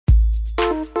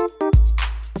I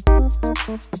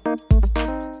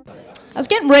was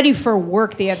getting ready for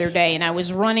work the other day, and I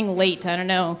was running late. I don't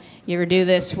know, you ever do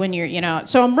this when you're,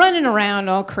 so I'm running around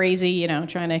all crazy,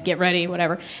 trying to get ready,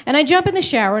 whatever. And I jump in the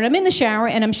shower, and I'm in the shower,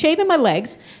 and I'm shaving my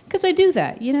legs, because I do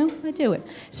that, I do it.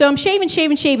 So I'm shaving.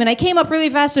 I came up really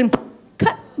fast and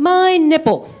cut my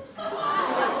nipple.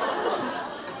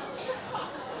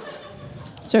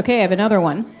 It's okay, I have another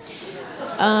one.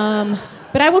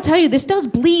 But I will tell you, this does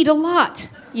bleed a lot.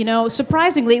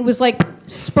 Surprisingly, it was like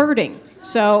spurting.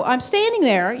 So I'm standing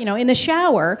there, in the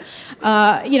shower,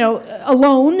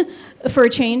 alone for a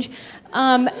change,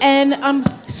 and I'm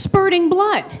spurting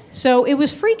blood. So it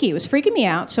was freaky. It was freaking me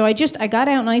out. So I got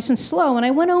out nice and slow, and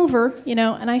I went over,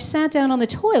 and I sat down on the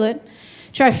toilet,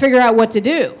 try to figure out what to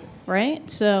do, right?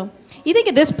 So you think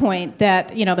at this point that,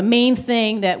 the main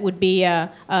thing that would be, in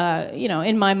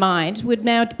my mind would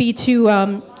now be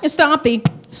to stop the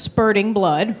spurting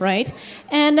blood, right?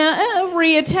 And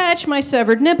reattach my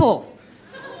severed nipple.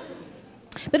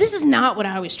 But this is not what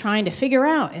I was trying to figure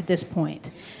out at this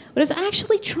point. What I was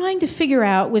actually trying to figure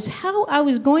out was how I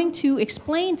was going to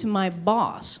explain to my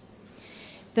boss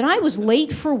that I was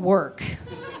late for work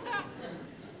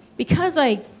because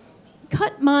I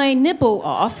cut my nipple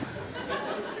off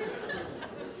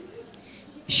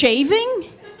shaving.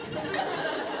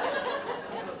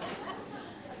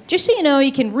 Just so you know,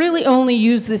 you can really only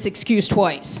use this excuse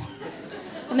twice.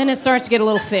 And then it starts to get a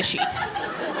little fishy.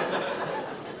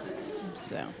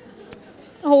 So,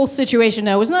 the whole situation,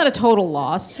 though, was not a total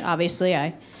loss. Obviously,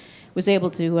 I was able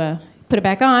to put it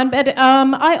back on. But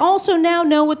I also now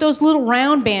know what those little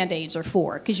round Band-Aids are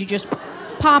for, because you just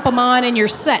pop them on and you're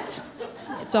set.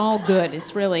 It's all good.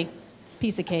 It's really a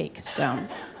piece of cake, so...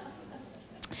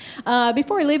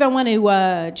 Before I leave, I want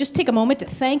to just take a moment to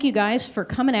thank you guys for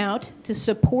coming out to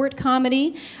support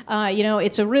comedy.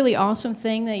 It's a really awesome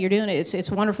thing that you're doing. It's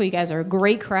wonderful. You guys are a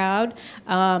great crowd.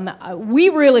 We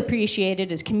really appreciate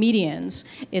it as comedians.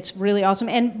 It's really awesome.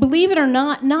 And believe it or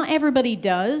not everybody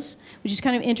does, which is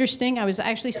kind of interesting. I was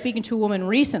actually speaking to a woman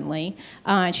recently,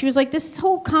 and she was like, this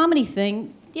whole comedy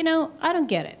thing, I don't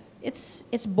get it.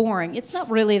 It's boring. It's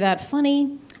not really that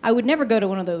funny. I would never go to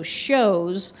one of those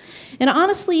shows. And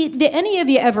honestly, did any of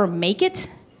you ever make it?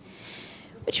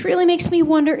 Which really makes me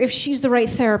wonder if she's the right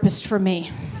therapist for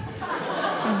me.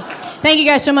 Thank you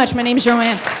guys so much. My name's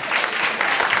Joanne.